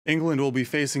England will be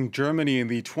facing Germany in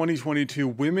the 2022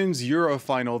 Women's Euro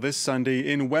final this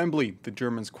Sunday in Wembley. The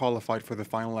Germans qualified for the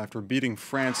final after beating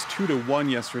France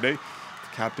 2-1 yesterday.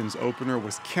 The captain's opener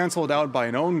was cancelled out by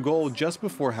an own goal just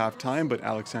before halftime, but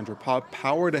Alexandra Popp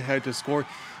powered ahead to score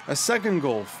a second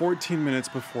goal 14 minutes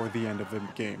before the end of the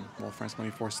game. While France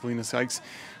 24 Selina Sykes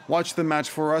watched the match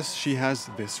for us, she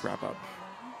has this wrap-up.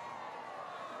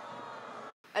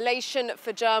 Elation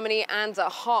for Germany and a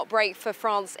heartbreak for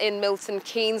France in Milton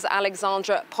Keynes.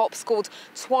 Alexandra Popp scored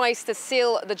twice to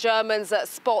seal the Germans'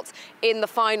 spot in the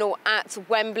final at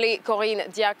Wembley. Corinne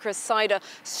Diacre's side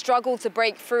struggled to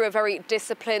break through a very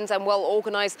disciplined and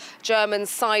well-organised German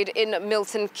side in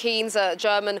Milton Keynes.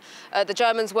 The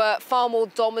Germans were far more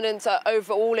dominant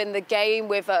overall in the game,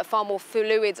 with far more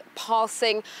fluid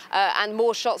passing and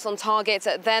more shots on target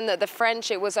than the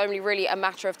French. It was only really a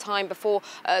matter of time before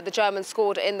the Germans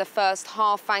scored in the first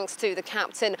half, thanks to the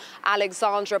captain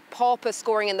Alexandra Popp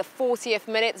scoring in the 40th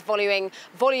minute,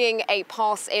 volleying a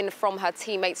pass in from her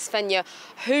teammate Selina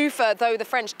Sykes. Though the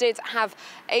French did have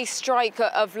a strike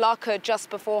of luck just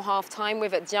before half-time,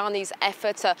 with Diani's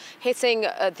effort hitting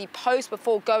the post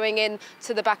before going in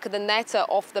to the back of the net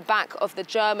off the back of the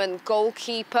German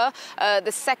goalkeeper.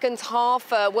 The second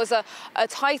half was a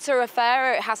tighter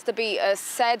affair, it has to be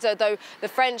said, though the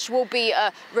French will be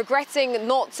regretting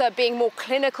not being more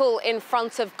clinical in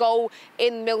front of goal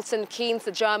in Milton Keynes.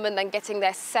 The German then getting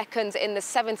their second in the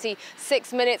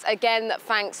 76th minute, again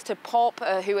thanks to Popp,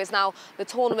 who is now the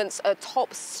tournament's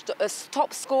top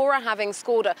scorer, having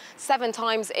scored 7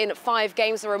 times in 5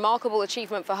 games. A remarkable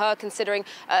achievement for her, considering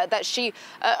that she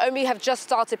only have just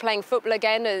started playing football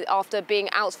again after being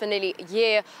out for nearly a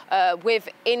year with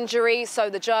injury. So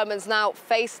the Germans now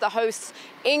face the hosts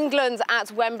England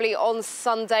at Wembley on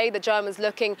Sunday. The Germans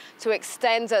looking to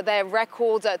extend their record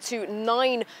to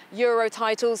 9 Euro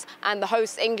titles, and the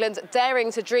hosts England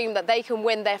daring to dream that they can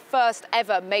win their first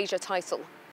ever major title.